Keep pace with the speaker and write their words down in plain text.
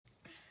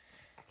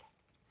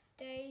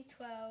Day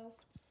 12.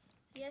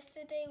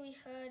 Yesterday we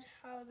heard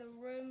how the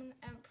Roman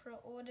emperor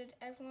ordered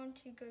everyone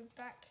to go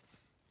back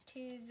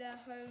to their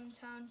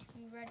hometown to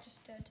be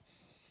registered.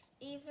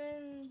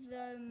 Even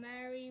though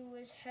Mary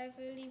was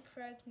heavily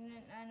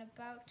pregnant and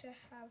about to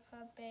have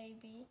her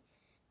baby,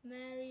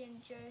 Mary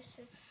and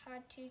Joseph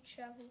had to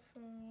travel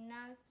from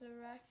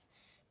Nazareth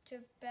to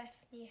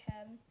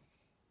Bethlehem.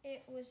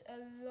 It was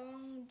a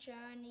long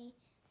journey.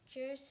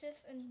 Joseph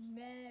and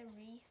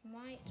Mary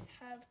might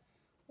have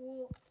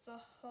walked the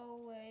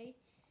whole way,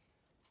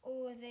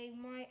 or they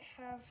might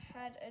have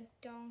had a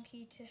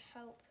donkey to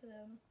help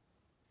them.